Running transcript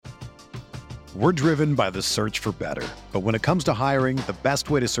We're driven by the search for better. But when it comes to hiring, the best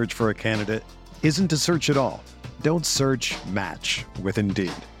way to search for a candidate isn't to search at all. Don't search, match with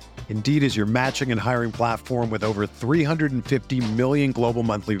Indeed. Indeed is your matching and hiring platform with over 350 million global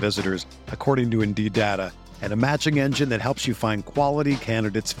monthly visitors, according to Indeed data, and a matching engine that helps you find quality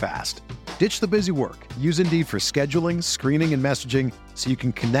candidates fast. Ditch the busy work. Use Indeed for scheduling, screening, and messaging so you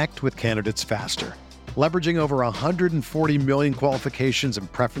can connect with candidates faster. Leveraging over 140 million qualifications and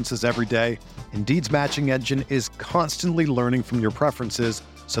preferences every day, Indeed's matching engine is constantly learning from your preferences,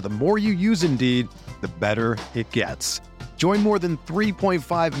 so the more you use Indeed, the better it gets. Join more than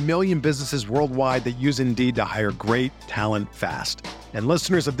 3.5 million businesses worldwide that use Indeed to hire great talent fast. And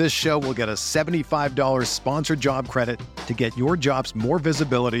listeners of this show will get a $75 sponsored job credit to get your jobs more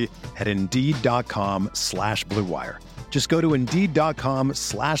visibility at Indeed.com/Blue Wire. Just go to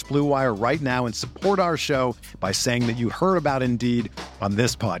Indeed.com/Blue Wire right now and support our show by saying that you heard about Indeed on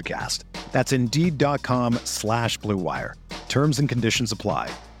this podcast. That's Indeed.com/Blue Wire. Terms and conditions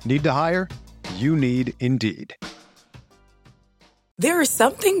apply. Need to hire? You need Indeed. There are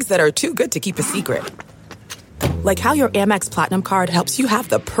some things that are too good to keep a secret. Like how your Amex Platinum card helps you have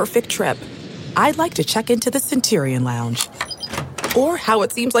the perfect trip. I'd like to check into the Centurion Lounge. Or how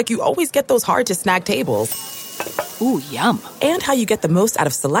it seems like you always get those hard-to-snag tables. Ooh, yum. And how you get the most out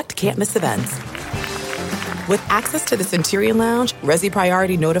of select can't-miss events. With access to the Centurion Lounge, Resi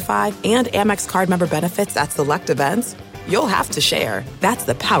Priority Notified, and Amex card member benefits at select events, you'll have to share. That's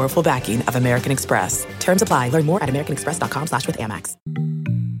the powerful backing of American Express. Terms apply. Learn more at americanexpress.com/withAmex.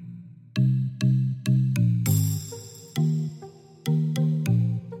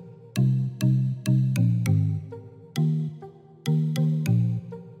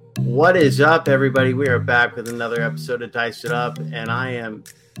 What is up, everybody? We are back with another episode of Dice It Up, and I am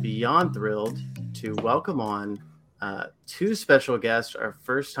beyond thrilled to welcome on two special guests. Our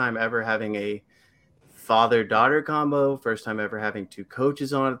first time ever having a father-daughter combo, first time ever having two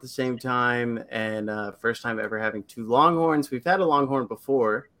coaches on at the same time, and first time ever having two Longhorns. We've had a Longhorn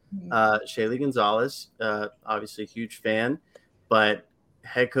before, Shaylee Gonzalez, obviously a huge fan, but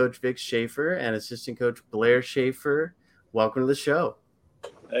head coach Vic Schaefer and assistant coach Blair Schaefer. Welcome to the show.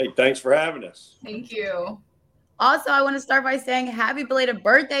 Hey, thanks for having us. Thank you. Also, I want to start by saying happy belated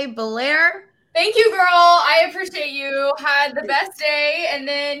birthday, Blair. Thank you, girl. I appreciate you. Had the best day, and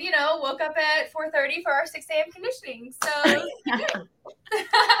then, woke up at 4:30 for our 6 a.m. conditioning. So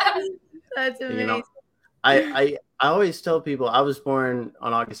That's amazing. I always tell people I was born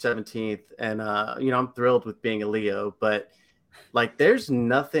on August 17th, and I'm thrilled with being a Leo, but there's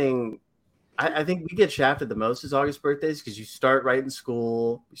nothing. I think we get shafted the most is August birthdays because you start right in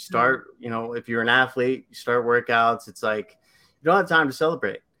school. You start, if you're an athlete, you start workouts. It's like you don't have time to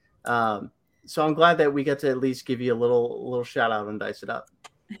celebrate. So I'm glad that we get to at least give you a little shout out and Dice It Up.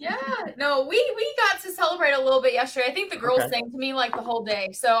 yeah, no, we got to celebrate a little bit yesterday. I think the girls sang to me the whole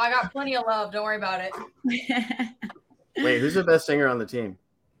day, so I got plenty of love. Don't worry about it. Wait, who's the best singer on the team?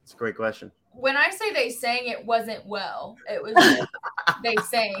 It's a great question. When I say they sang, it wasn't well. It was they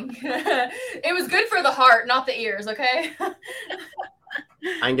sang. It was good for the heart, not the ears. Okay. I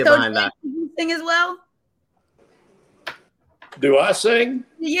can get behind that. Did you sing as well? Do I sing?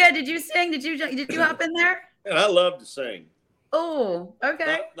 Yeah. Did you sing? Did you hop in there? And I love to sing. Oh,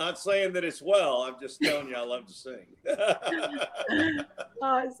 okay. Not saying that it's well. I'm just telling you I love to sing.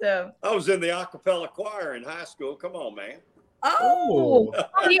 Awesome. I was in the a cappella choir in high school. Come on, man. Oh.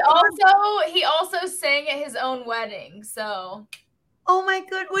 He also sang at his own wedding. So. Oh my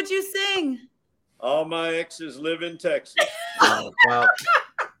God! What'd you sing? All my exes live in Texas. Oh, well,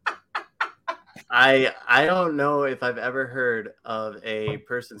 I don't know if I've ever heard of a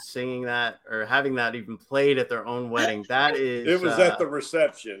person singing that or having that even played at their own wedding. That is. It was at the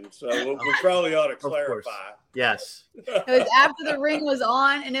reception, so we probably ought to clarify. Yes. It was after the ring was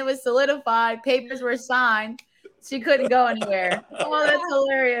on and it was solidified. Papers were signed. She couldn't go anywhere. Oh, that's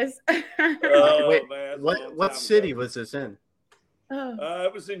hilarious. Wait, man, what city was this in?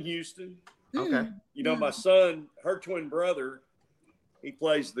 It was in Houston. Okay. My son, her twin brother, he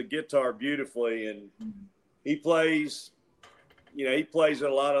plays the guitar beautifully, and he plays at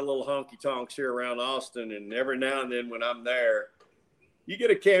a lot of little honky tonks here around Austin. And every now and then when I'm there, you get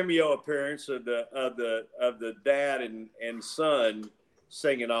a cameo appearance of the dad and son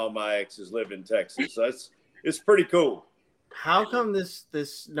singing "All My Exes Live in Texas." So it's pretty cool. How come this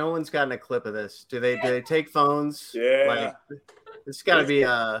no one's gotten a clip of this? Do they take phones? Yeah. It's got to be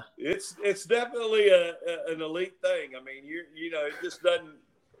It's definitely an elite thing. I mean,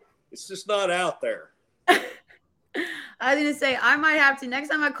 it's just not out there. I was going to say, I might have to, next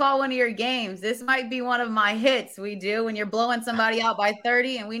time I call one of your games, this might be one of my hits we do when you're blowing somebody out by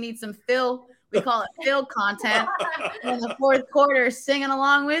 30 and we need some fill. We call it field content. In the fourth quarter, singing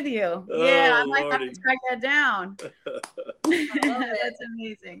along with you. Yeah, I might have to track that down. That's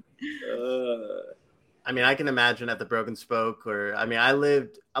amazing. I mean, I can imagine at the Broken Spoke, or I mean, I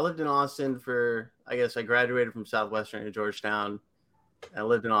lived in Austin for, I guess I graduated from Southwestern to Georgetown. I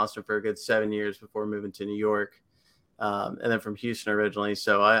lived in Austin for a good 7 years before moving to New York, and then from Houston originally.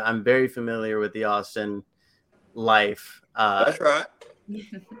 So I'm very familiar with the Austin life. That's right.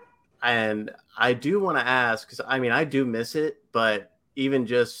 And I do want to ask, because I mean, I do miss it, but even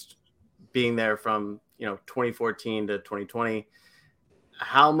just being there from 2014 to 2020,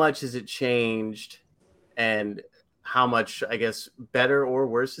 how much has it changed, and how much, I guess, better or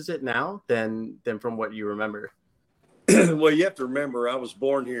worse is it now than from what you remember? Well, you have to remember, I was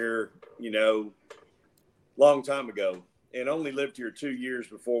born here, long time ago, and only lived here 2 years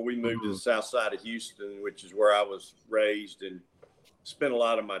before we moved to the south side of Houston, which is where I was raised and spent a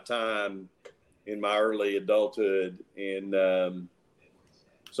lot of my time in my early adulthood. And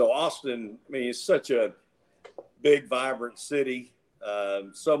so Austin, I mean, it's such a big, vibrant city,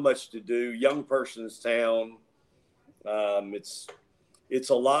 so much to do, young person's town. It's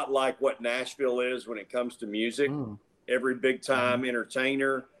a lot like what Nashville is when it comes to music. Every big time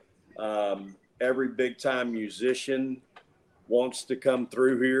entertainer, every big time musician wants to come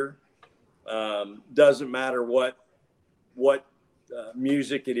through here. Doesn't matter what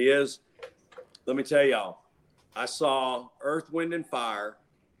music it is. Let me tell y'all, I saw Earth, Wind, and Fire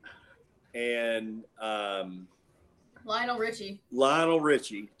and Lionel Richie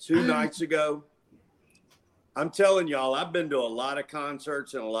 2 nights ago. I'm telling y'all, I've been to a lot of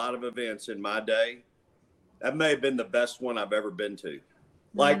concerts and a lot of events in my day. That may have been the best one I've ever been to.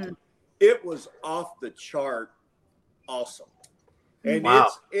 Like, it was off the chart awesome. And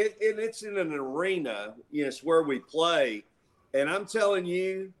it's in an arena, it's where we play. And I'm telling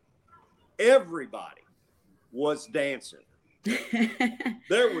you, everybody was dancing.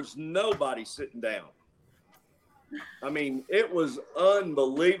 There was nobody sitting down. I mean, it was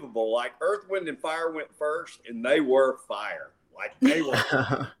unbelievable. Like, Earth, Wind, and Fire went first, and they were fire. Like, they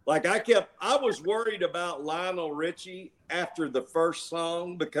were. Like, I was worried about Lionel Richie after the first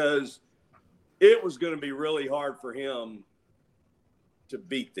song because it was going to be really hard for him to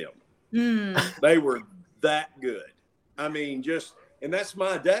beat them. They were that good. I mean, and that's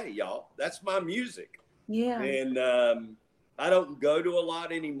my day, y'all. That's my music. Yeah. And I don't go to a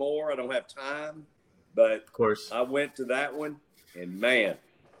lot anymore. I don't have time. But of course, I went to that one, and man,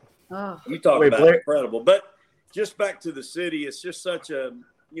 you talk about Blair. Incredible. But just back to the city, it's just such a,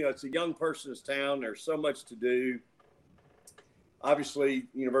 it's a young person's town. There's so much to do. Obviously,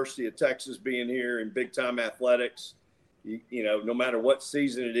 University of Texas being here in big time athletics, no matter what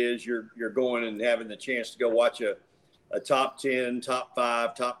season it is, you're going and having the chance to go watch a top 10, top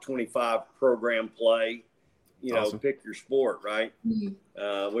 5, top 25 program play. Awesome. Pick your sport, right?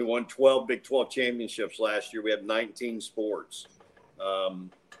 We won 12 Big 12 championships last year. We have 19 sports.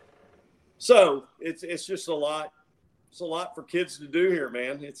 So it's just a lot. It's a lot for kids to do here,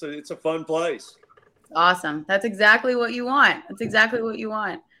 man. It's a fun place. Awesome. That's exactly what you want.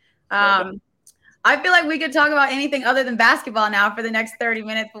 I feel like we could talk about anything other than basketball now for the next 30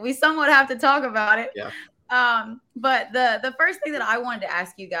 minutes, but we somewhat have to talk about it. Yeah. But the first thing that I wanted to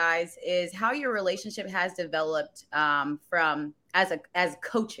ask you guys is how your relationship has developed from as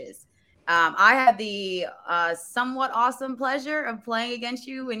coaches. I had the somewhat awesome pleasure of playing against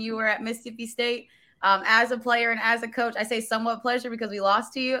you when you were at Mississippi State as a player and as a coach. I say somewhat pleasure because we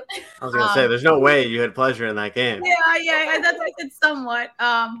lost to you. I was going to say, there's no way you had pleasure in that game. Yeah, that's why I said somewhat.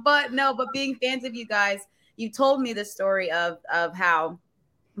 But being fans of you guys, you told me the story of how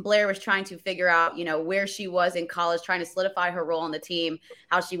Blair was trying to figure out, where she was in college, trying to solidify her role on the team,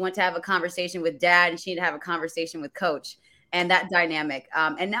 how she went to have a conversation with dad and she didn't have a conversation with coach, and that dynamic.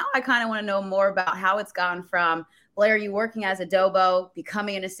 And now I kind of want to know more about how it's gone from Blair, you working as a Dobo,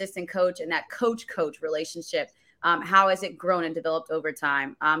 becoming an assistant coach, and that coach-coach relationship. How has it grown and developed over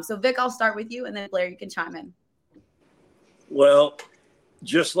time? So Vic, I'll start with you, and then Blair, you can chime in. Well,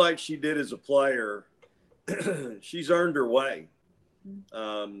 just like she did as a player, she's earned her way.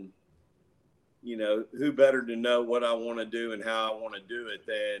 Who better to know what I want to do and how I want to do it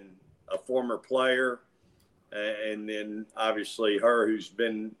than a former player, and then obviously her who's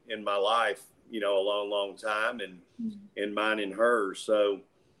been in my life, a long time, and mine and hers. So,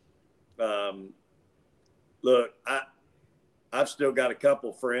 look, I've still got a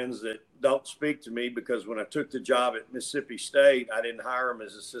couple friends that don't speak to me because when I took the job at Mississippi State, I didn't hire them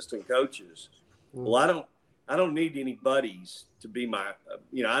as assistant coaches. Well, I don't need any buddies to be I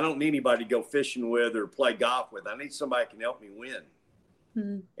don't need anybody to go fishing with or play golf with. I need somebody who can help me win.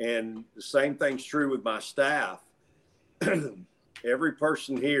 And the same thing's true with my staff. Every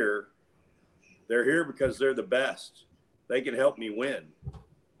person here, they're here because they're the best. They can help me win.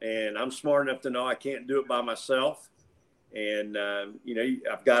 And I'm smart enough to know I can't do it by myself. And,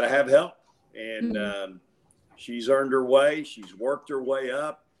 I've got to have help. And she's earned her way. She's worked her way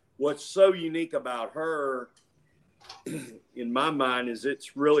up. What's so unique about her, in my mind, is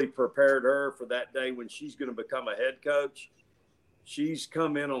it's really prepared her for that day when she's going to become a head coach. She's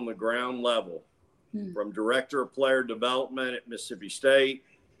come in on the ground level from director of player development at Mississippi State.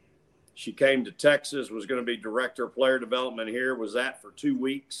 She came to Texas, was going to be director of player development here, was that for 2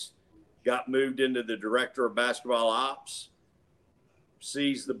 weeks, got moved into the director of basketball ops,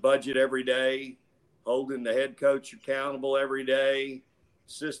 sees the budget every day, holding the head coach accountable every day,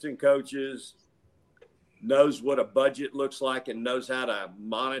 assistant coaches, knows what a budget looks like and knows how to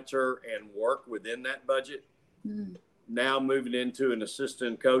monitor and work within that budget. Now moving into an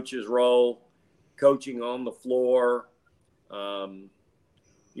assistant coach's role, coaching on the floor.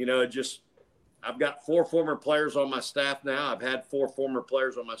 I've got 4 former players on my staff now. I've had 4 former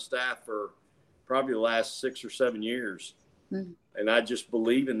players on my staff for probably the last 6 or 7 years. And I just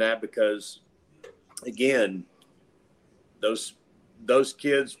believe in that because, again, those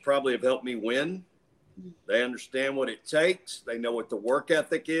kids probably have helped me win. They understand what it takes. They know what the work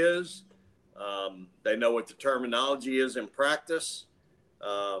ethic is. They know what the terminology is in practice.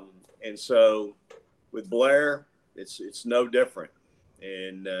 And so with Blair, it's no different.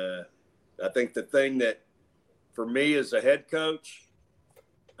 And I think the thing that for me as a head coach,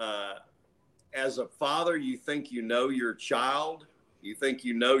 as a father, you think you know your child, you think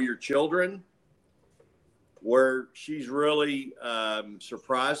you know your children. Where she's really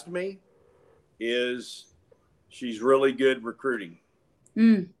surprised me is she's really good recruiting.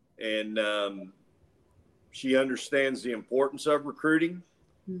 And she understands the importance of recruiting.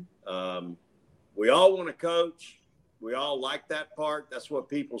 We all want to coach. We all like that part. That's what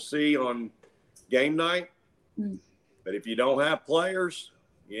people see on game night. But if you don't have players,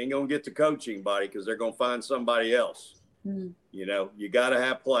 you ain't going to get to coach anybody because they're going to find somebody else. You got to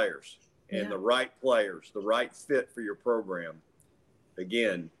have players and the right players, the right fit for your program.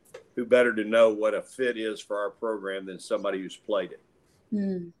 Again, who better to know what a fit is for our program than somebody who's played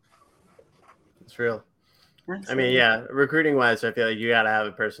it? It's real. Absolutely. Recruiting wise, I feel like you got to have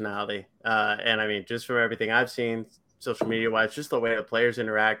a personality. And I mean, just from everything I've seen, social media wise, just the way the players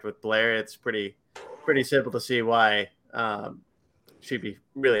interact with Blair, it's pretty simple to see why she'd be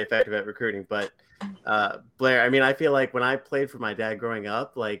really effective at recruiting. But Blair, I mean, I feel like when I played for my dad growing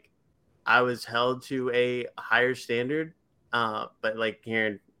up, like I was held to a higher standard. But like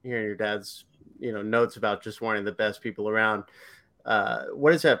hearing your dad's, notes about just wanting the best people around,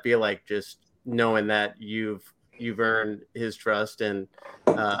 what does that feel like? Just knowing that you've earned his trust and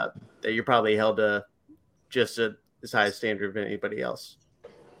that you're probably held to just as high a standard of anybody else.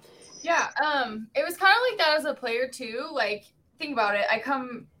 Yeah, it was kind of like that as a player too. Like, think about it. I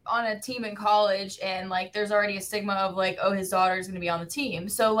come on a team in college and like there's already a stigma of like, oh, his daughter's going to be on the team.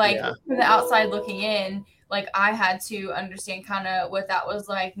 So like from the outside looking in, like I had to understand kind of what that was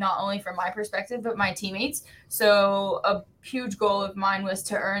like, not only from my perspective, but my teammates. So a huge goal of mine was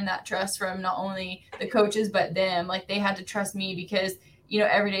to earn that trust from not only the coaches, but them. Like they had to trust me because,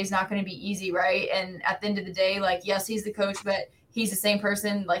 every day is not going to be easy. Right. And at the end of the day, like, yes, he's the coach, but he's the same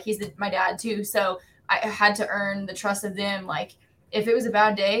person. Like he's my dad too. So I had to earn the trust of them. Like if it was a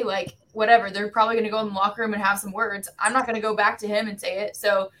bad day, like whatever, they're probably going to go in the locker room and have some words. I'm not going to go back to him and say it.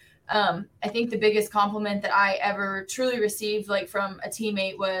 So I think the biggest compliment that I ever truly received, like from a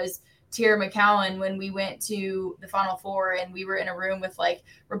teammate, was Tierra McCowan when we went to the Final Four and we were in a room with like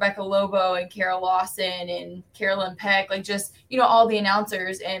Rebecca Lobo and Carol Lawson and Carolyn Peck, like just, all the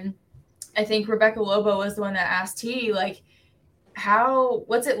announcers. And I think Rebecca Lobo was the one that asked T, like,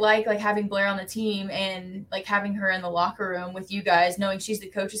 what's it like having Blair on the team and like having her in the locker room with you guys, knowing she's the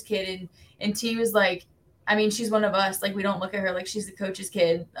coach's kid. And T was like, I mean, she's one of us. Like, we don't look at her like she's the coach's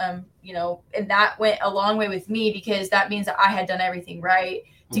kid, and that went a long way with me because that means that I had done everything right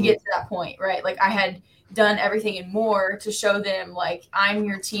to get to that point, right? Like I had done everything and more to show them like I'm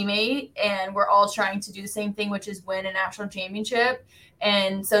your teammate and we're all trying to do the same thing, which is win a national championship.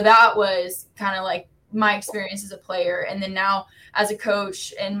 And so that was kind of like my experience as a player. And then now as a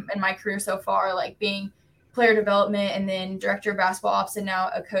coach and my career so far, like being player development and then director of basketball ops and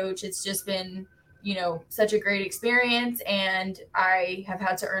now a coach, it's just been, such a great experience and I have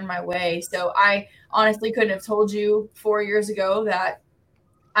had to earn my way. So I honestly couldn't have told you 4 years ago that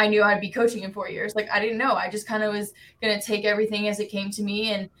I knew I'd be coaching in 4 years. Like I didn't know. I just kind of was going to take everything as it came to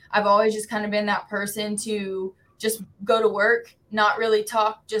me. And I've always just kind of been that person to just go to work, not really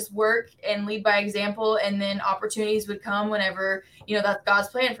talk, just work and lead by example. And then opportunities would come whenever, that's God's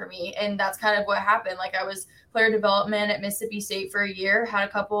plan for me. And that's kind of what happened. Like I was player development at Mississippi State for a year, had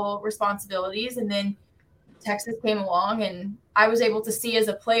a couple responsibilities, and then Texas came along and I was able to see as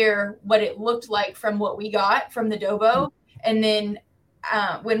a player what it looked like from what we got from the Dobo. And then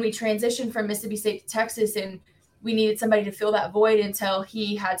when we transitioned from Mississippi State to Texas and we needed somebody to fill that void until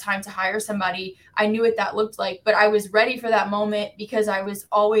he had time to hire somebody, I knew what that looked like, but I was ready for that moment because I was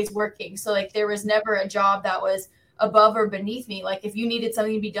always working. So like there was never a job that was above or beneath me. Like if you needed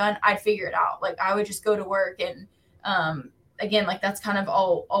something to be done, I'd figure it out. Like I would just go to work. And again, like that's kind of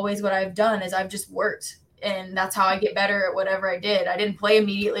always what I've done is I've just worked. And that's how I get better at whatever I did. I didn't play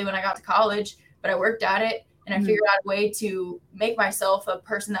immediately when I got to college, but I worked at it and I figured out a way to make myself a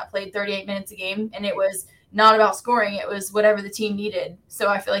person that played 38 minutes a game. And it was not about scoring. It was whatever the team needed. So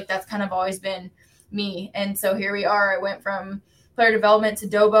I feel like that's kind of always been me. And so here we are. I went from player development to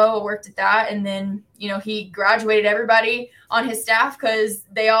Dobo. I worked at that. And then, he graduated everybody on his staff because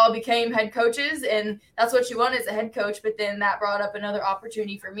they all became head coaches. And that's what you want as a head coach. But then that brought up another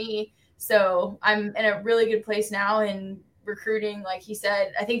opportunity for me. So I'm in a really good place now in recruiting. Like he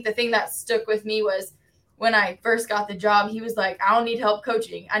said, I think the thing that stuck with me was when I first got the job, he was like, I don't need help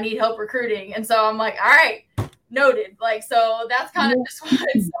coaching. I need help recruiting. And so I'm like, all right, noted. Like, so that's kind of just what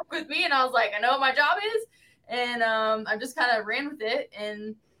stuck with me. And I was like, I know what my job is. And I just kind of ran with it.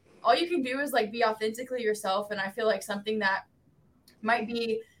 And all you can do is like be authentically yourself. And I feel like something that might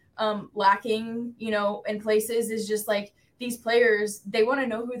be lacking, in places is just like, these players, they want to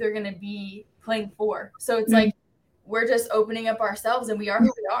know who they're going to be playing for. So it's like, we're just opening up ourselves and we are who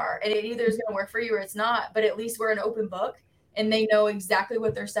we are. And it either is going to work for you or it's not, but at least we're an open book and they know exactly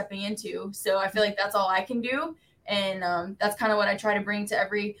what they're stepping into. So I feel like that's all I can do. And that's kind of what I try to bring to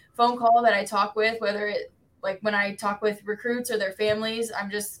every phone call that I talk with, whether it like when I talk with recruits or their families,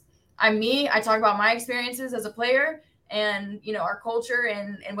 I'm me. I talk about my experiences as a player and, our culture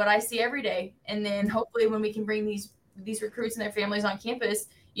and what I see every day. And then hopefully when we can bring these recruits and their families on campus,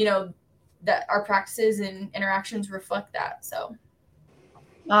 that our practices and interactions reflect that. So.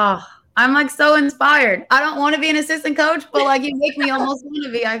 Oh, I'm like so inspired. I don't want to be an assistant coach, but like you make me almost want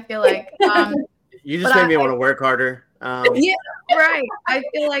to be, I feel like. You just made me want to work harder. Yeah, right. I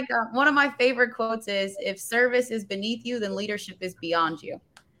feel like one of my favorite quotes is, if service is beneath you, then leadership is beyond you.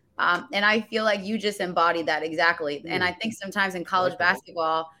 And I feel like you just embodied that exactly. And I think sometimes in college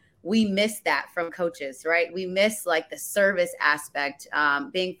basketball, we miss that from coaches, right? We miss like the service aspect,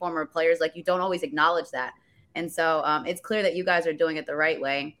 being former players, like you don't always acknowledge that. And so it's clear that you guys are doing it the right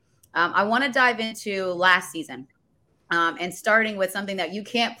way. I want to dive into last season and starting with something that you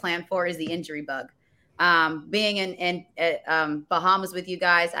can't plan for is the injury bug. Being in Bahamas with you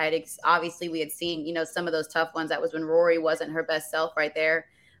guys, obviously we had seen, some of those tough ones. That was when Rory wasn't her best self right there.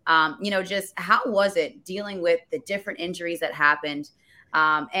 Just how was it dealing with the different injuries that happened?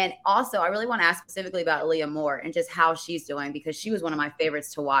 And also, I really want to ask specifically about Aaliyah Moore and just how she's doing, because she was one of my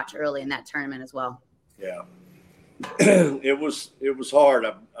favorites to watch early in that tournament as well. Yeah, it was hard.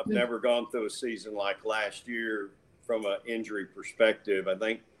 I've never gone through a season like last year from an injury perspective. I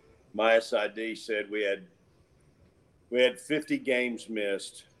think my SID said we had 50 games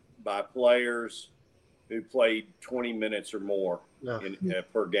missed by players who played 20 minutes or more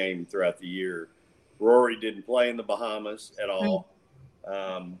per game throughout the year. Rory didn't play in the Bahamas at all.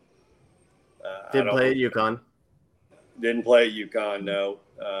 Didn't play at UConn. Didn't play at UConn, no.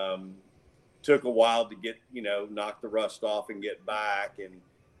 Took a while to get, knock the rust off and get back. And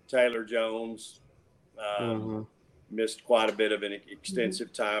Taylor Jones missed quite a bit of an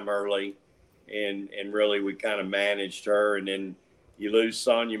extensive time early. And really we kind of managed her. And then you lose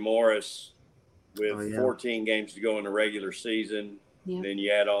Sonia Morris with 14 games to go in the regular season. Yeah. Then you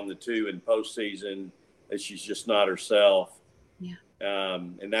add on the 2 in postseason that she's just not herself. Yeah.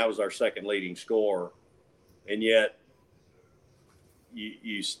 And that was our second leading scorer. And yet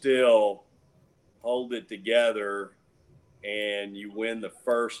you still hold it together and you win the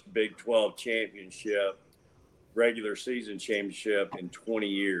first Big 12 championship, regular season championship in 20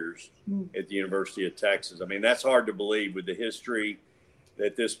 years at the University of Texas. I mean, that's hard to believe with the history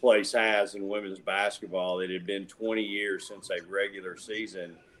that this place has in women's basketball. It had been 20 years since a regular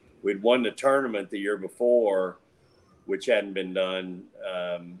season. We'd won the tournament the year before, which hadn't been done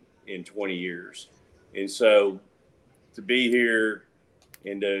in 20 years. And so to be here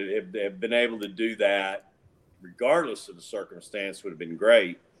and to have been able to do that, regardless of the circumstance, would have been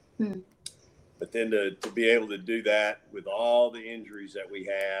great. But then to be able to do that with all the injuries that we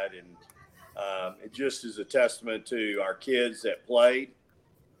had, and it just is a testament to our kids that played,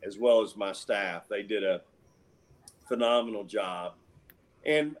 as well as my staff. They did a phenomenal job.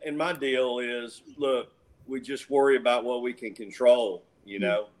 And my deal is, look, we just worry about what we can control, you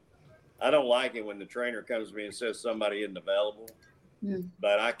know. I don't like it when the trainer comes to me and says somebody isn't available,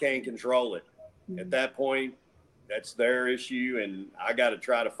 but I can't control it. At that point, that's their issue, and I got to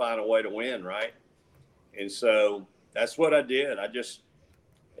try to find a way to win, right? And so that's what I did.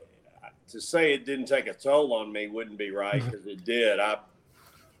 To say it didn't take a toll on me wouldn't be right, because it did.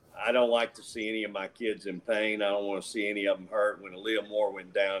 I don't like to see any of my kids in pain. I don't want to see any of them hurt. When Aaliyah Moore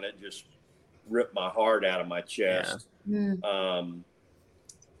went down, it just ripped my heart out of my chest. And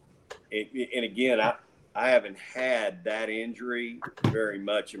again, I haven't had that injury very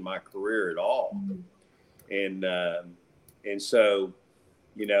much in my career at all. And so,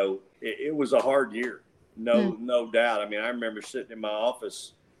 you know, it was a hard year. No doubt. I mean, I remember sitting in my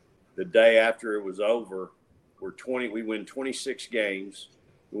office the day after it was over. We win 26 games.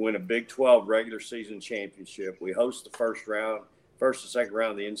 We win a Big 12 regular season championship. We host the first and second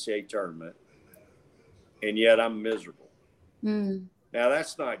round of the NCAA tournament. And yet I'm miserable. Now,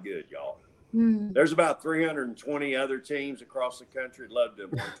 that's not good, y'all. There's about 320 other teams across the country that love to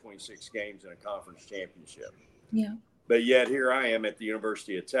have won 26 games in a conference championship. Yeah. But yet here I am at the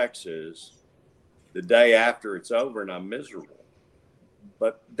University of Texas the day after it's over, and I'm miserable.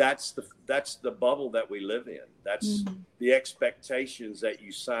 But that's the bubble that we live in. That's the expectations that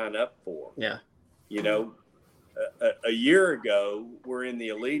you sign up for. Yeah. You know, a year ago, we're in the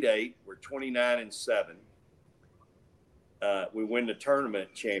Elite Eight. We're 29-7. We win the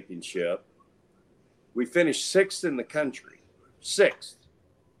tournament championship. We finished 6th in the country. 6th.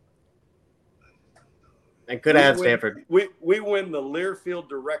 And could have had Stanford. We win the Learfield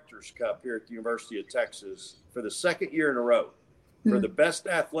Directors Cup here at the University of Texas for the second year in a row for the best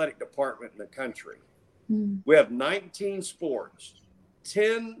athletic department in the country. We have 19 sports.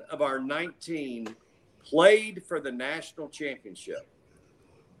 10 of our 19 played for the national championship.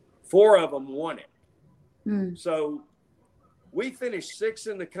 4 of them won it. So we finished 6th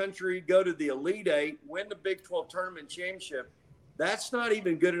in the country, go to the Elite Eight, win the Big 12 tournament championship. That's not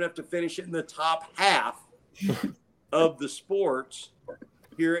even good enough to finish in the top half of the sports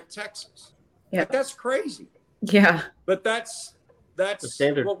here at Texas. Yeah. Like, that's crazy. Yeah. But that's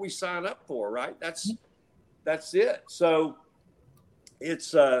what we sign up for, right? That's it. So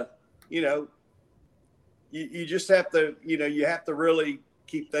it's you know, you just have to, you know, you have to really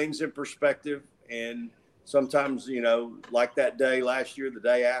keep things in perspective. And sometimes, you know, like that day last year, the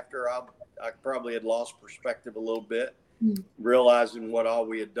day after, I probably had lost perspective a little bit, realizing what all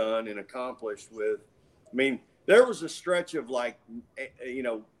we had done and accomplished with. I mean, there was a stretch of like, you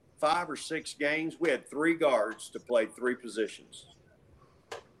know, 5 or 6 games. We had 3 guards to play 3 positions.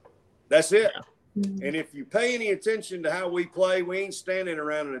 That's it. Yeah. And if you pay any attention to how we play, we ain't standing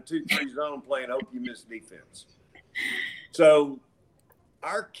around in a 2-3 zone playing hope you miss defense. So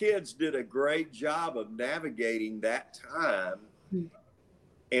our kids did a great job of navigating that time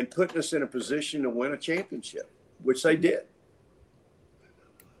and putting us in a position to win a championship, which they did.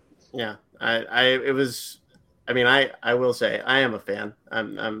 Yeah, I will say I am a fan.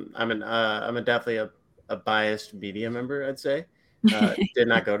 I'm definitely a biased media member, I'd say. Did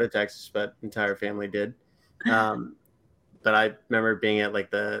not go to Texas, but entire family did. But I remember being at like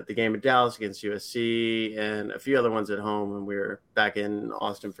the game in Dallas against USC and a few other ones at home when we were back in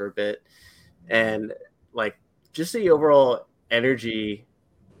Austin for a bit. And like just the overall energy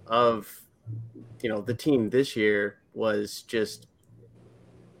of, you know, the team this year was just,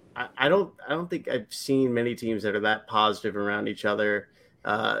 I don't think I've seen many teams that are that positive around each other.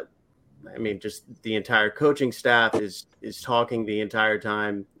 I mean, just the entire coaching staff is talking the entire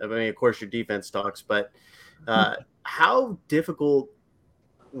time. I mean, of course, your defense talks, but how difficult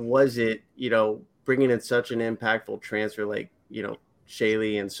was it, you know, bringing in such an impactful transfer like, you know,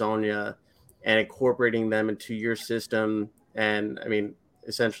 Shaylee and Sonia and incorporating them into your system? And I mean,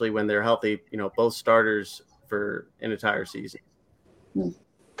 essentially when they're healthy, you know, both starters for an entire season.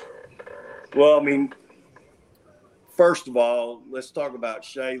 Well, I mean, first of all, let's talk about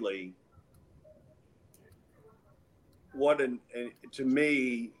Shaylee. To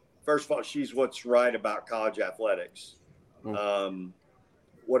me, first of all, she's what's right about college athletics.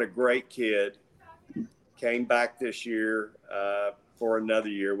 What a great kid. Came back this year for another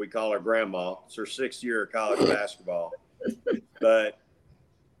year. We call her grandma. It's her 6th year of college basketball. But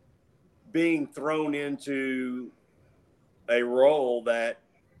being thrown into a role that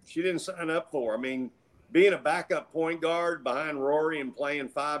she didn't sign up for. I mean, being a backup point guard behind Rory and playing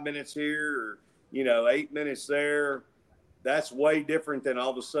 5 minutes here or, you know, 8 minutes there, that's way different than all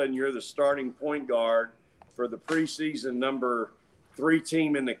of a sudden you're the starting point guard for the preseason number 3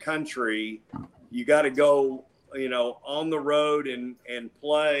 team in the country. You got to go on the road and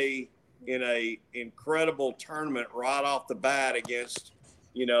play in a incredible tournament right off the bat against,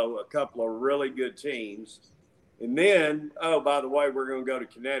 a couple of really good teams. And then, by the way, we're going to go to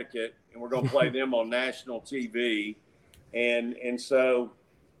Connecticut and we're going to play them on national TV. And so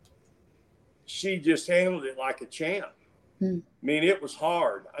she just handled it like a champ. I mean, it was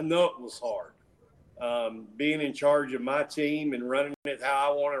hard. I know it was hard. Being in charge of my team and running it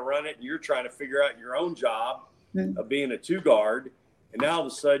how I want to run it. And you're trying to figure out your own job of being a 2-guard. And now all of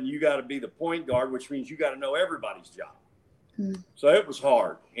a sudden you got to be the point guard, which means you got to know everybody's job. So it was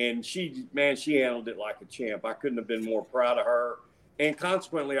hard. And she handled it like a champ. I couldn't have been more proud of her. And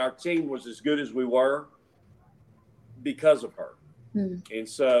consequently, our team was as good as we were because of her. And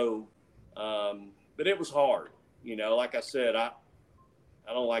so, but it was hard. Like I said, I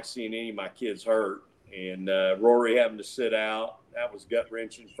don't like seeing any of my kids hurt. And Rory having to sit out, that was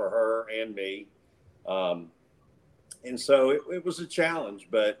gut-wrenching for her and me. And so it was a challenge.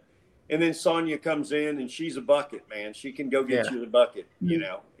 And then Sonia comes in, and she's a bucket, man. She can go get you the bucket,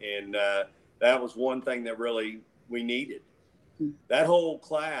 And that was one thing that really we needed. That whole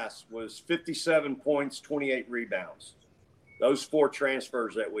class was 57 points, 28 rebounds. Those 4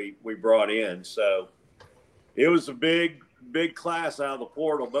 transfers that we brought in. So it was a big class out of the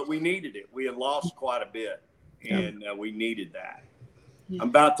portal, but we needed it. We had lost quite a bit, and we needed that. I'm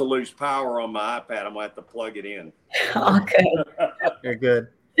about to lose power on my iPad. I'm going to have to plug it in. Okay. You're good.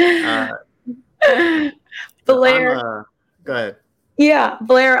 Blair. Go ahead. Yeah,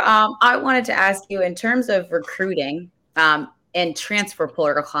 Blair, I wanted to ask you in terms of recruiting and transfer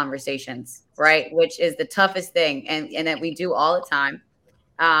portal conversations, right, which is the toughest thing and that we do all the time.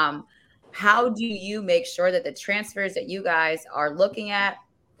 How do you make sure that the transfers that you guys are looking at,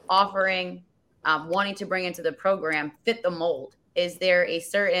 offering, wanting to bring into the program fit the mold? Is there a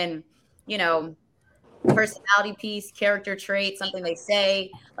certain, personality piece, character trait, something they say?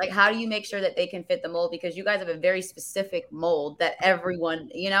 Like, how do you make sure that they can fit the mold? Because you guys have a very specific mold that everyone,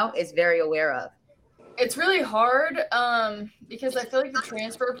 is very aware of. It's really hard because I feel like the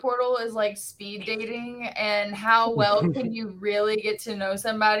transfer portal is like speed dating, and how well can you really get to know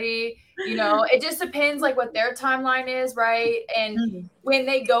somebody? It just depends like what their timeline is, right? And when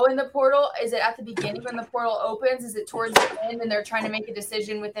they go in the portal, is it at the beginning when the portal opens? Is it towards the end and they're trying to make a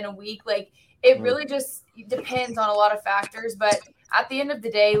decision within a week? Like, it really just depends on a lot of factors. But at the end of the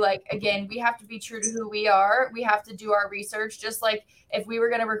day, like, again, we have to be true to who we are. We have to do our research, just like if we were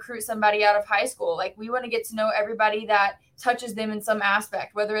going to recruit somebody out of high school. Like, we want to get to know everybody that touches them in some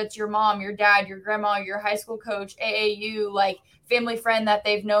aspect, whether it's your mom, your dad, your grandma, your high school coach, AAU, like family friend that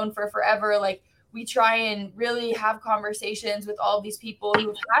they've known for forever. Like, we try and really have conversations with all of these people who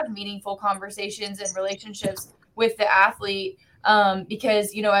have had meaningful conversations and relationships with the athlete.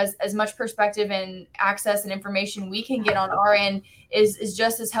 Because, as much perspective and access and information we can get on our end is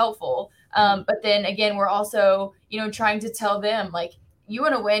just as helpful. But then again, we're also, trying to tell them, like, you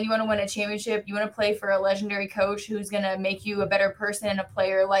want to win a championship, you want to play for a legendary coach who's going to make you a better person and a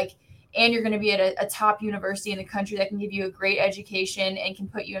player, like, and you're going to be at a top university in the country that can give you a great education and can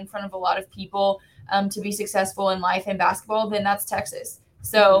put you in front of a lot of people to be successful in life and basketball, then that's Texas.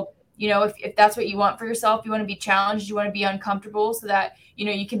 So, if that's what you want for yourself, you want to be challenged, you want to be uncomfortable so that,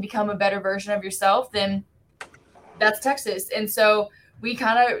 you can become a better version of yourself, then that's Texas. And so we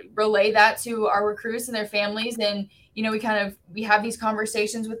kind of relay that to our recruits and their families. And, we have these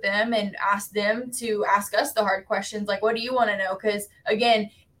conversations with them and ask them to ask us the hard questions. Like, what do you want to know? Because again,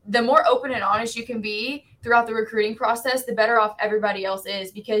 the more open and honest you can be throughout the recruiting process, the better off everybody else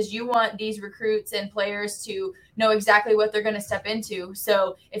is, because you want these recruits and players to know exactly what they're going to step into.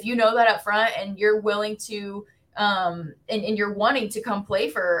 So if you know that up front and you're willing to, and you're wanting to come play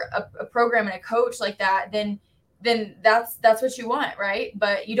for a program and a coach like that, then that's what you want, right?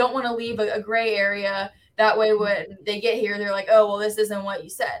 But you don't want to leave a gray area. That way, when they get here, they're like, oh, well, this isn't what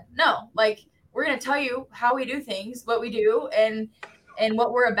you said. No, like, we're going to tell you how we do things, what we do, and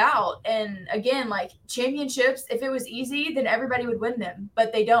what we're about. And again, like, championships, if it was easy, then everybody would win them,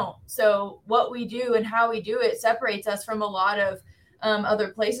 but they don't. So what we do and how we do it separates us from a lot of other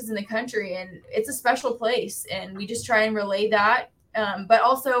places in the country. And it's a special place. And we just try and relay that. But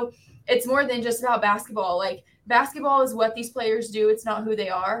also, it's more than just about basketball. Like, basketball is what these players do. It's not who they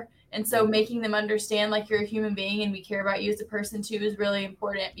are. And so making them understand, like, you're a human being and we care about you as a person too is really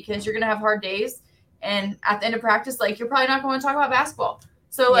important, because you're going to have hard days. And at the end of practice, like, you're probably not going to talk about basketball.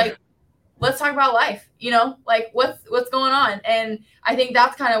 So, like, let's talk about life, like, what's going on. And I think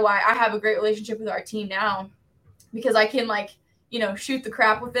that's kind of why I have a great relationship with our team now, because I can, like, shoot the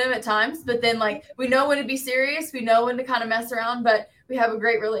crap with them at times. But then, like, we know when to be serious. We know when to kind of mess around. But we have a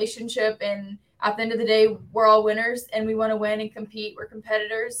great relationship. And at the end of the day, we're all winners and we want to win and compete. We're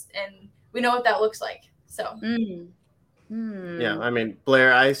competitors and we know what that looks like. So. Yeah, I mean,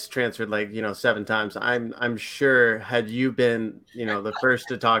 Blair Ice transferred 7 times. I'm sure had you been, the first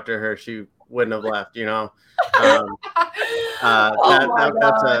to talk to her, she wouldn't have left.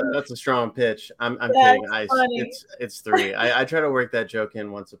 That's a strong pitch. I'm kidding. Ice. Funny. It's 3. I try to work that joke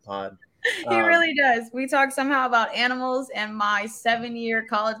in once a pod. He really does. We talk somehow about animals and my 7-year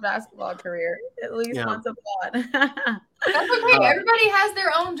college basketball career, at least once a pod. That's okay. Everybody has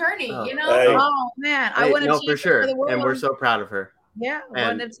their own journey, Hey. Oh man, I wouldn't have for sure, for the world. And we're so proud of her. Yeah, I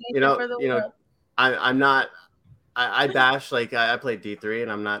wouldn't have changed it for the world. I'm not. I bash I played D3,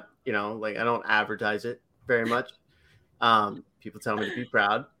 and I'm not. I don't advertise it very much. People tell me to be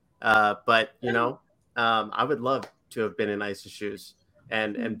proud, but I would love to have been in Ice's shoes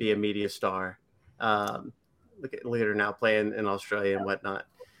and be a media star. Look at her now playing in Australia and whatnot.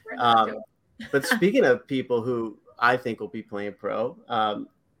 But speaking of people who I think will be playing pro,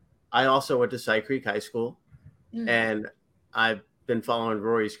 I also went to Side Creek High School, and I've been following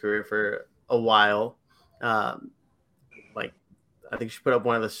Rory's career for a while. I think she put up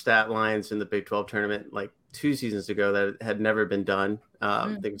one of the stat lines in the Big 12 tournament 2 seasons ago that had never been done. I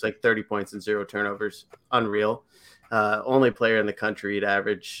think it was 30 points and 0 turnovers. Unreal. Only player in the country to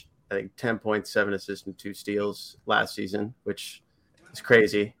average, I think, 10 points, 7 assists, and 2 steals last season, which is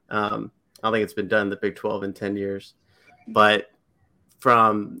crazy. I don't think it's been done in the Big 12 in 10 years. But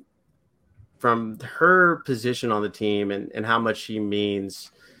from her position on the team and how much she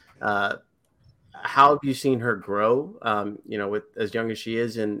means, how have you seen her grow, with as young as she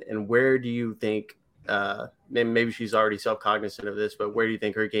is, and where do you think, maybe she's already self-cognizant of this, but where do you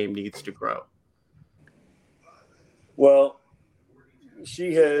think her game needs to grow? Well,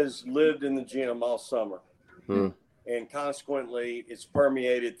 she has lived in the gym all summer, and consequently it's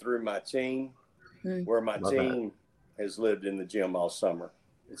permeated through my team, where my team has lived in the gym all summer.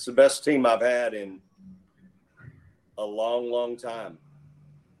 It's the best team I've had in a long, long time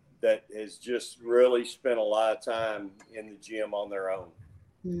that has just really spent a lot of time in the gym on their own.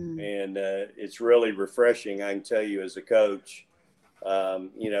 And it's really refreshing, I can tell you, as a coach.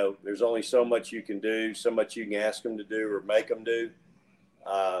 There's only so much you can do, so much you can ask them to do or make them do.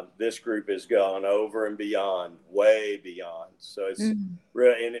 This group has gone over and beyond, way beyond. So it's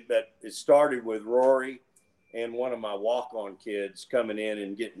really, but it started with Rory and one of my walk-on kids coming in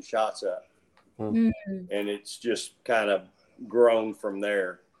and getting shots up. And it's just kind of grown from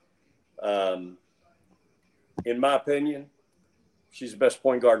there. In my opinion, she's the best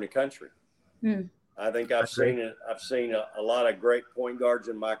point guard in the country. I think I've seen it. I've seen a lot of great point guards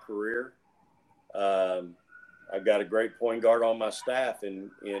in my career. I've got a great point guard on my staff in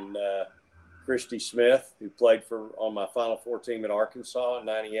Christy Smith, who played on my Final Four team at Arkansas in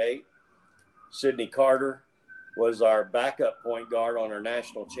 '98. Sydney Carter was our backup point guard on our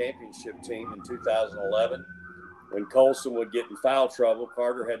national championship team in 2011. When Colson would get in foul trouble,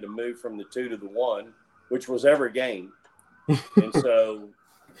 Carter had to move from the 2 to the 1, which was every game. And so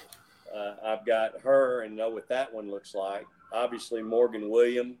I've got her and know what that one looks like. Obviously, Morgan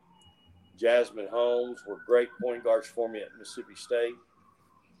Williams, Jasmine Holmes were great point guards for me at Mississippi State.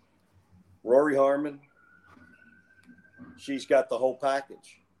 Rory Harmon, she's got the whole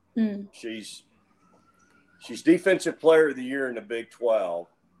package. She's Defensive Player of the Year in the Big 12.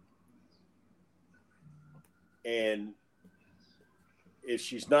 And if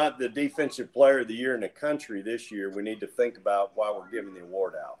she's not the Defensive Player of the Year in the country this year, we need to think about why we're giving the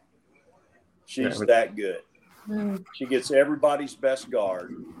award out. She's that good. She gets everybody's best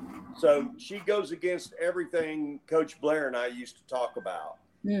guard. So she goes against everything Coach Blair and I used to talk about.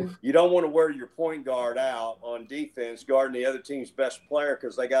 You don't want to wear your point guard out on defense, guarding the other team's best player,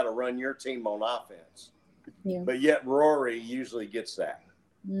 because they got to run your team on offense. But yet Rory usually gets that.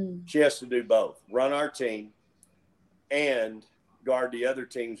 She has to do both, run our team and guard the other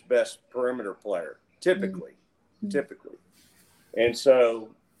team's best perimeter player, typically. And so,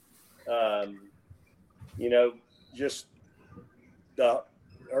 just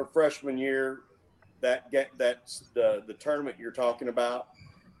her freshman year, that's the tournament you're talking about.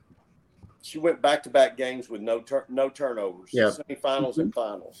 She went back-to-back games with no turnovers, semifinals and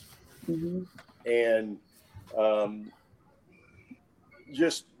finals. And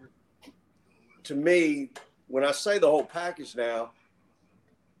just to me, when I say the whole package now,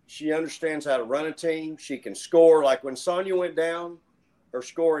 she understands how to run a team. She can score. Like when Sonia went down, her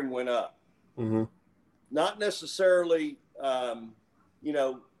scoring went up. Not necessarily,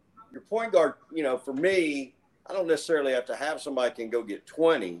 your point guard, for me, I don't necessarily have to have somebody can go get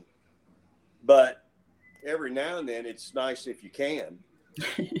 20, but every now and then it's nice if you can.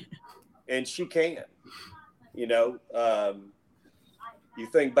 and she can. You know, you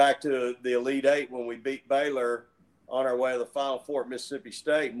think back to the Elite Eight when we beat Baylor on our way to the Final Four at Mississippi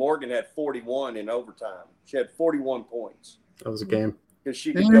State. Morgan had 41 in overtime. She had 41 points. That was a game. Because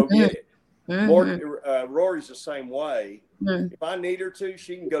she could go get it. Morgan, Rory's the same way. If I need her to,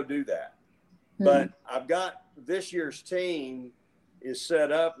 she can go do that. But I've got this year's team is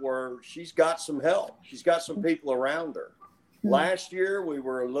set up where she's got some help. She's got some people around her. Last year, we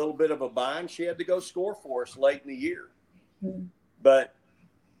were a little bit of a bind. She had to go score for us late in the year. But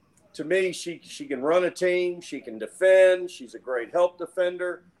to me, she can run a team. She can defend. She's a great help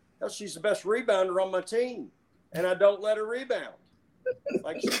defender. Hell, she's the best rebounder on my team, and I don't let her rebound.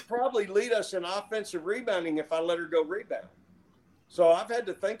 Like, she'd probably lead us in offensive rebounding if I let her go rebound. So I've had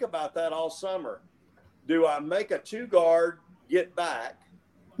to think about that all summer. Do I make a two-guard get back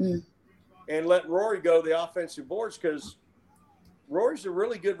and let Rory go the offensive boards? Because Rory's a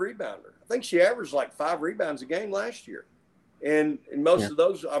really good rebounder. I think she averaged like 5 rebounds a game last year. And most of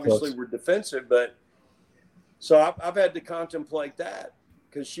those obviously were defensive. But so I've had to contemplate that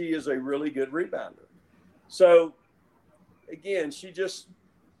because she is a really good rebounder. So, again, she's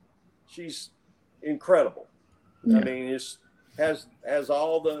incredible. I mean, it's has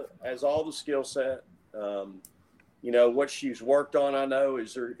all the skill set. You know, what she's worked on, I know,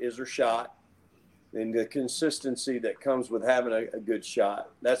 is her shot and the consistency that comes with having a good shot.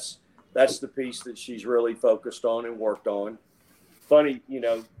 That's the piece that she's really focused on and worked on. Funny, you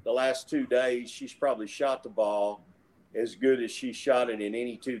know, the last 2 days, she's probably shot the ball as good as she shot it in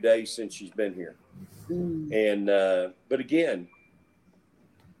any 2 days since she's been here. And but again,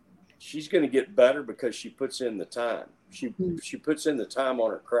 she's going to get better because she puts in the time. She puts in the time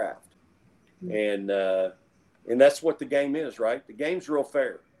on her craft, and that's what the game is, right? The game's real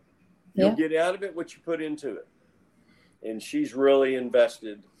fair. You'll get out of it what you put into it, and she's really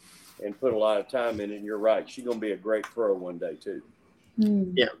invested and put a lot of time in it. And you're right, she's going to be a great pro one day too.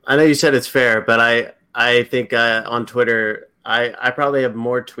 Yeah, I know you said it's fair, but I think on Twitter I probably have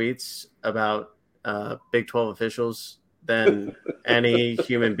more tweets about Big 12 officials than any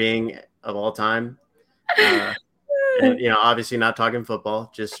human being of all time. And, you know, obviously not talking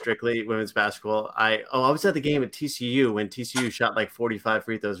football, just strictly women's basketball. I was at the game at TCU when TCU shot like 45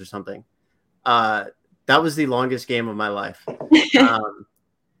 free throws or something. That was the longest game of my life.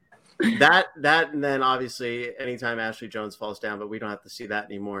 That and then obviously anytime Ashley Jones falls down, but we don't have to see that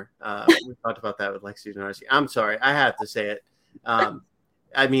anymore. We talked about that with Lexi and RC. I'm sorry, I have to say it.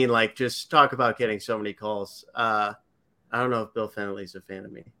 I mean, like, just talk about getting so many calls. I don't know if Bill Fennelly's a fan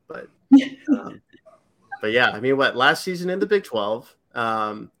of me, but yeah, I mean, last season in the Big 12,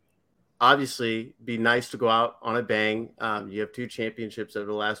 obviously be nice to go out on a bang. You have 2 championships over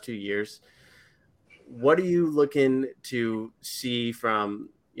the last 2 years. What are you looking to see from,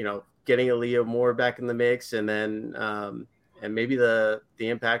 you know, getting Aaliyah Moore back in the mix, and then and maybe the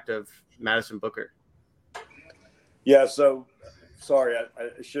impact of Madison Booker? Yeah, so sorry,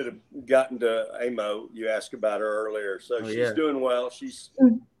 I should have gotten to Amo. You asked about her earlier. So she's doing well.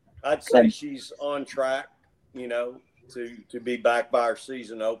 I'd say she's on track, you know, to be back by our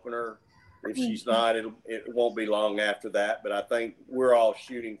season opener. If she's not, it won't be long after that. But I think we're all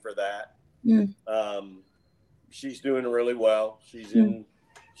shooting for that. She's doing really well. She's doing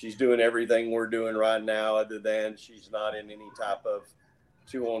everything we're doing right now, other than she's not in any type of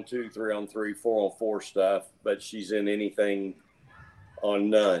 2-on-2, 3-on-3, 4-on-4 stuff, but she's in anything on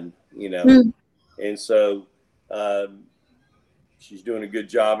none, you know. And so she's doing a good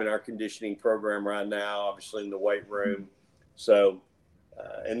job in our conditioning program right now, obviously in the weight room. So,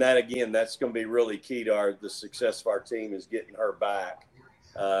 and that, again, that's going to be really key to the success of our team, is getting her back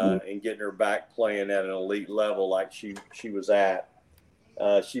and getting her back playing at an elite level like she was at.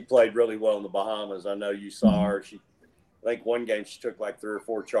 She played really well in the Bahamas. I know you saw her. I think one game she took like 3 or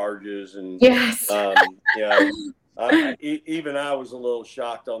 4 charges, and you know, even I was a little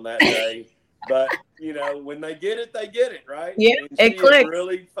shocked on that day. But you know, when they get it, right? Yeah, and it clicks.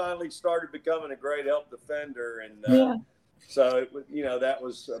 Really finally started becoming a great help defender, and so you know, that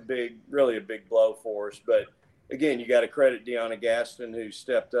was really a big blow for us. But again, you got to credit Deanna Gaston, who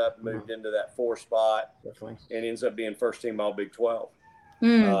stepped up, moved into that 4 spot, and ends up being first team All Big 12.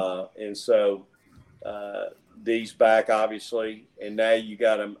 And so Dee's back, obviously, and now you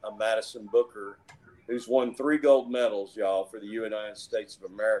got a Madison Booker who's won 3 gold medals, y'all, for the United States of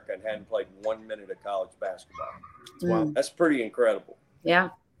America, and hadn't played 1 minute of college basketball. Wow, that's pretty incredible. Yeah.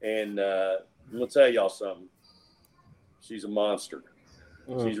 And I'm gonna tell y'all something. She's a monster.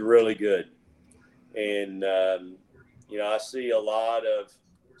 She's really good. And you know, I see a lot of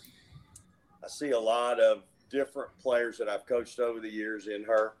different players that I've coached over the years in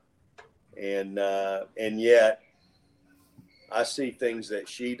her. And yet I see things that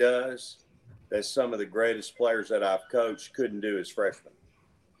she does that some of the greatest players that I've coached couldn't do as freshmen.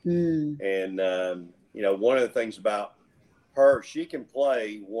 And, one of the things about her, she can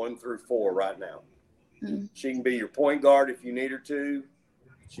play 1 through 4 right now. She can be your point guard if you need her to.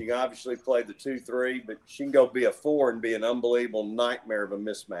 She can obviously play the 2-3, but she can go be a 4 and be an unbelievable nightmare of a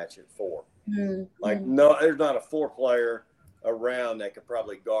mismatch at 4. No, there's not a 4 player around that could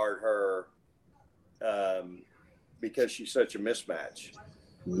probably guard her because she's such a mismatch.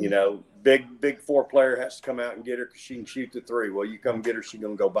 Big 4 player has to come out and get her because she can shoot the 3. Well, you come get her, she's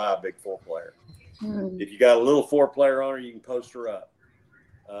going to go buy a big 4 player. If you got a little 4 player on her, you can post her up.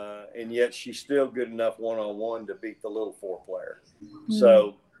 And yet she's still good enough one-on-one to beat the little 4 player.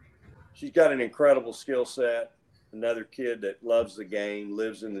 So she's got an incredible skill set. Another kid that loves the game,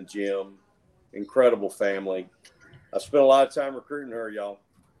 lives in the gym, incredible family. I spent a lot of time recruiting her, y'all.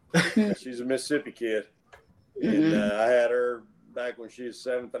 She's a Mississippi kid. And I had her back when she was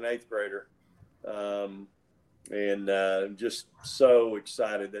 7th and 8th grader. And just so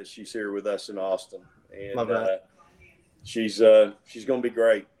excited that she's here with us in Austin. And she's going to be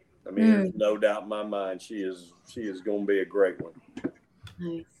great. I mean, there's no doubt in my mind she is going to be a great one.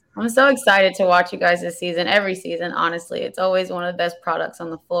 Nice. I'm so excited to watch you guys this season. Every season, honestly, it's always one of the best products on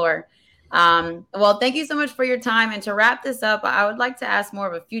the floor. Well, thank you so much for your time. And to wrap this up, I would like to ask more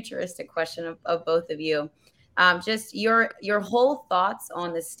of a futuristic question of both of you. Just your whole thoughts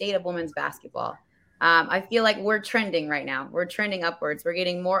on the state of women's basketball. I feel like we're trending right now. We're trending upwards. We're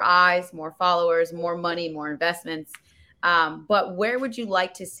getting more eyes, more followers, more money, more investments. But where would you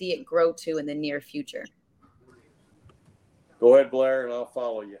like to see it grow to in the near future? Go ahead, Blair, and I'll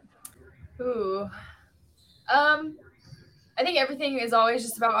follow you. I think everything is always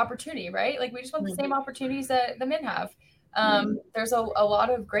just about opportunity, right? Like we just want the same opportunities that the men have. There's a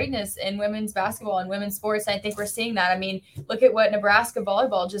lot of greatness in women's basketball and women's sports. And I think we're seeing that. I mean, look at what Nebraska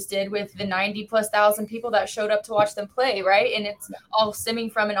volleyball just did with the 90,000+ people that showed up to watch them play, right? And it's all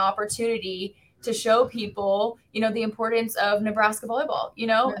stemming from an opportunity to show people, the importance of Nebraska volleyball,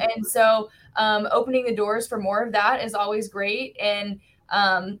 And so opening the doors for more of that is always great. And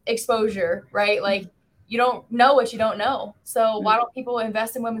exposure, right? Like you don't know what you don't know. So why don't people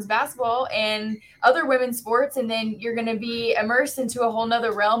invest in women's basketball and other women's sports? And then you're going to be immersed into a whole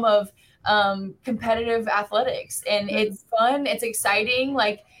nother realm of competitive athletics. And it's fun. It's exciting.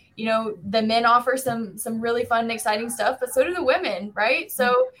 Like, the men offer some really fun and exciting stuff, but so do the women, right?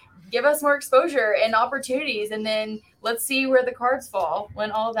 So give us more exposure and opportunities. And then let's see where the cards fall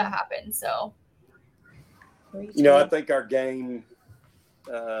when all of that happens. So, I think our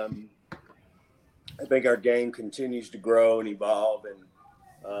game, continues to grow and evolve,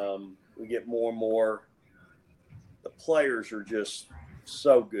 and we get more and more. The players are just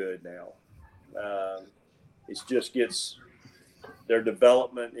so good now. It just gets their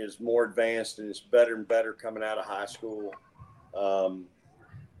development is more advanced, and it's better and better coming out of high school.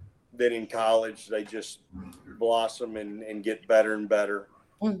 Then in college, they just blossom and get better and better.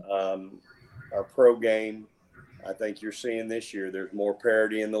 Our pro game, I think you're seeing this year, there's more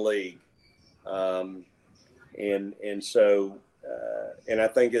parity in the league. And so I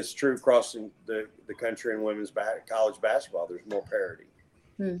think it's true across the country in women's college basketball, there's more parity.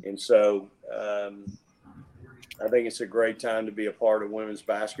 And so I think it's a great time to be a part of women's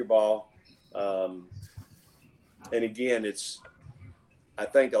basketball. And again, I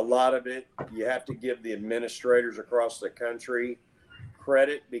think a lot of it, you have to give the administrators across the country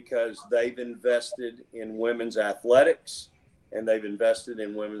credit because they've invested in women's athletics and they've invested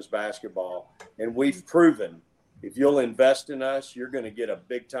in women's basketball. And we've proven if you'll invest in us, you're going to get a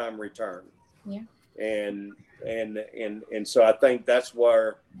big time return. Yeah. And so I think that's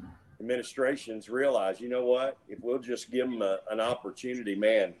where administrations realize, you know what, if we'll just give them an opportunity,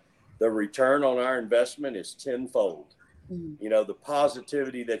 man, the return on our investment is tenfold. The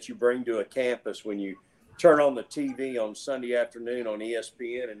positivity that you bring to a campus when you turn on the TV on Sunday afternoon on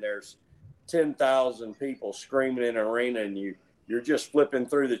ESPN and there's 10,000 people screaming in an arena and you're just flipping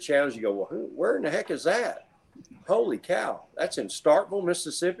through the channels. You go, well, where in the heck is that? Holy cow. That's in Starkville,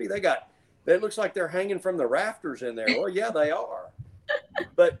 Mississippi. It looks like they're hanging from the rafters in there. Well, yeah, they are.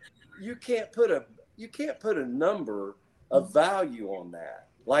 But you can't put a number of value on that.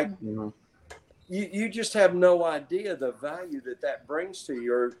 Like you just have no idea the value that brings to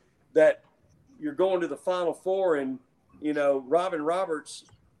you, or that you're going to the Final Four and, Robin Roberts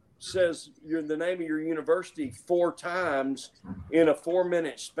says you're the name of your university 4 times in a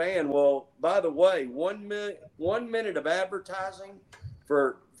 4-minute span. Well, by the way, 1 minute of advertising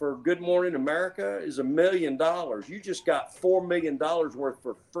for Good Morning America is $1 million. You just got $4 million worth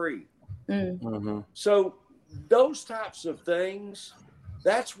for free. Mm-hmm. So those types of things,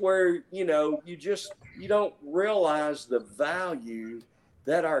 that's where, you don't realize the value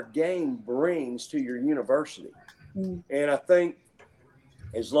that our game brings to your university. And I think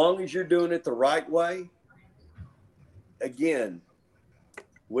as long as you're doing it the right way, again,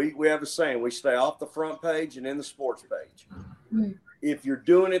 we have a saying, we stay off the front page and in the sports page. If you're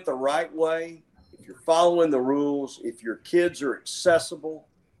doing it the right way, if you're following the rules, if your kids are accessible,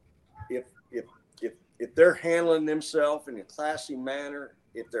 if they're handling themselves in a classy manner,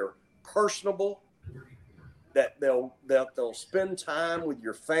 if they're personable, that they'll spend time with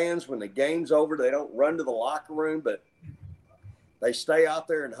your fans when the game's over. They don't run to the locker room, but they stay out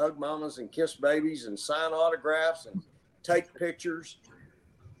there and hug mamas and kiss babies and sign autographs and take pictures.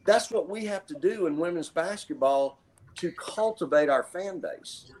 That's what we have to do in women's basketball to cultivate our fan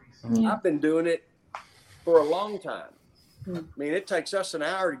base. I've been doing it for a long time. I mean, it takes us an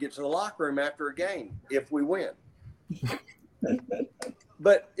hour to get to the locker room after a game if we win.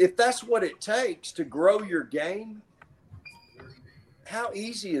 But if that's what it takes to grow your game, how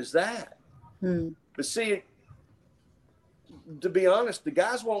easy is that? But see, to be honest, the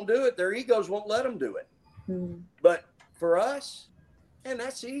guys won't do it. Their egos won't let them do it. But for us, and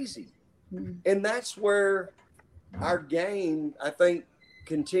that's easy. And that's where our game, I think,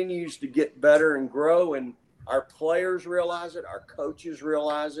 continues to get better and grow. And our players realize it. Our coaches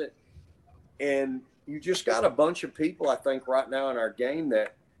realize it. And you just got a bunch of people, I think, right now in our game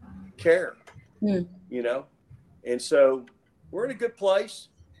that care, And so we're in a good place.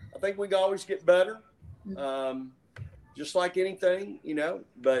 I think we can always get better, just like anything,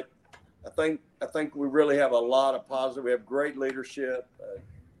 But I think we really have a lot of positive. We have great leadership.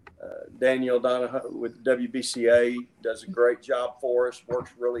 Danielle Donahoe with WBCA does a great job for us,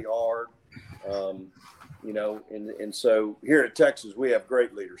 works really hard. And so here at Texas, we have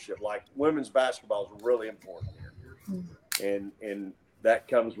great leadership. Like women's basketball is really important here. And that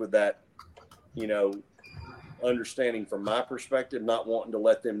comes with that, understanding from my perspective, not wanting to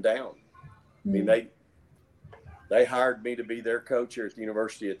let them down. I mean, they hired me to be their coach here at the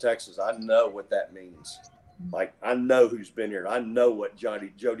University of Texas. I know what that means. Like, I know who's been here. I know what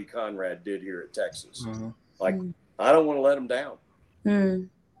Jody Conrad did here at Texas. Like, I don't want to let them down.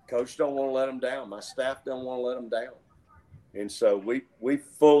 Coach don't want to let them down. My staff don't want to let them down. And so we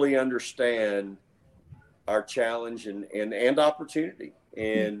fully understand our challenge and opportunity,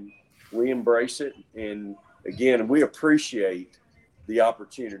 and we embrace it. And again, we appreciate the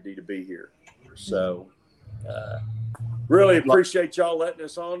opportunity to be here. So really appreciate y'all letting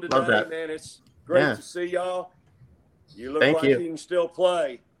us on today, man. It's great to see y'all. You look like you can still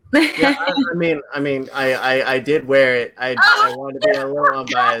play. Yeah, I did wear it. I wanted to be a little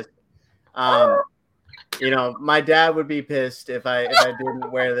unbiased. My dad would be pissed if I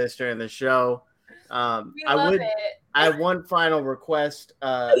didn't wear this during the show. I have one final request.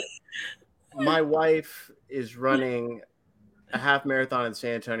 My wife is running a half marathon in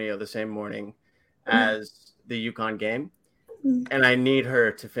San Antonio the same morning as the UConn game, and I need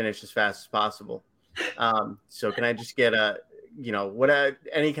her to finish as fast as possible. So can I just get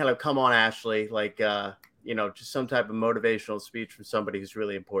any kind of come on, Ashley, just some type of motivational speech from somebody who's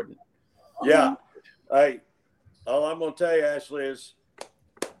really important. Yeah. Hey, all I'm going to tell you, Ashley, is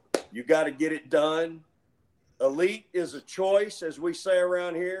you got to get it done. Elite is a choice, as we say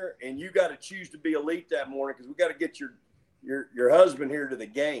around here, and you got to choose to be elite that morning because we got to get your husband here to the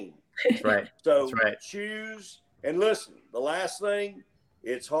game. That's right. So That's right. Choose. And listen, the last thing,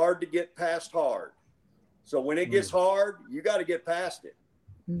 it's hard to get past hard. So when it gets hard, you got to get past it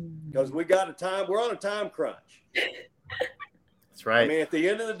because we're on a time crunch. That's right. I mean, at the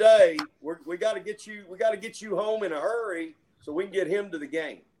end of the day, we got to get you home in a hurry so we can get him to the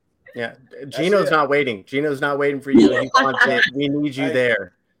game. Yeah. Gino's not waiting. Gino's not waiting for you. He wants it. We need you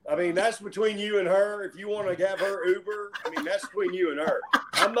there. I mean, that's between you and her. If you want to have her Uber, that's between you and her.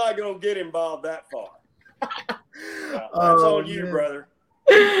 I'm not going to get involved that far. That's on you, brother.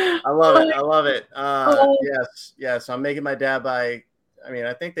 I love it. Yes. I'm making my dad buy.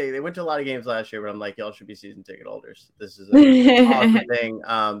 I think they went to a lot of games last year, but I'm like, y'all should be season ticket holders. This is an awesome thing.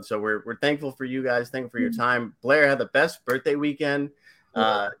 So we're thankful for you guys. Thankful for your time. Blair had the best birthday weekend.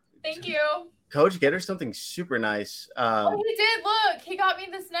 Thank you. Coach, get her something super nice. He did. Look, he got me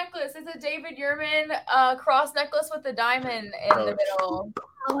this necklace. It's a David Yurman cross necklace with a diamond in the middle.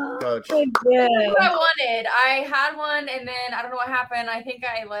 Coach. That's what I wanted. I had one, and then I don't know what happened. I think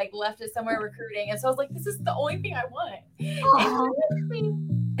I left it somewhere recruiting, and so I was like, "This is the only thing I want."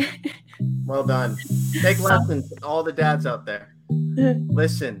 Well done. Take lessons, all the dads out there.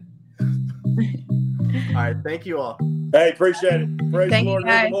 Listen. All right, thank you all. Hey, appreciate it. Praise the Lord.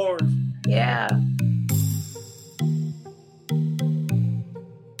 Guys. Horns. Yeah.